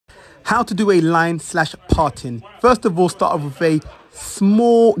How to do a line slash parting. First of all, start off with a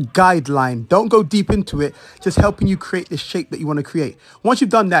small guideline. Don't go deep into it, just helping you create the shape that you want to create. Once you've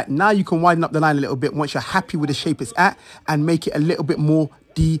done that, now you can widen up the line a little bit once you're happy with the shape it's at and make it a little bit more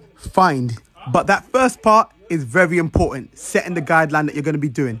defined. But that first part is very important, setting the guideline that you're going to be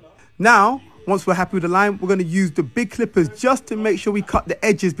doing. Now, once we're happy with the line, we're going to use the big clippers just to make sure we cut the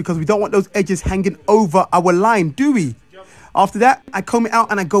edges, because we don't want those edges hanging over our line, do we? After that, I comb it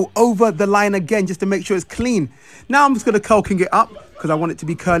out and I go over the line again just to make sure it's clean. Now I'm just going to curling it up because I want it to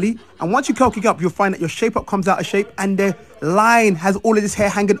be curly. And once you curl it up, you'll find that your shape up comes out of shape and the line has all of this hair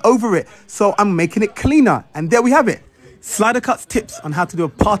hanging over it. So I'm making it cleaner. And there we have it. SliderCuts tips on how to do a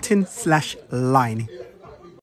parting slash line.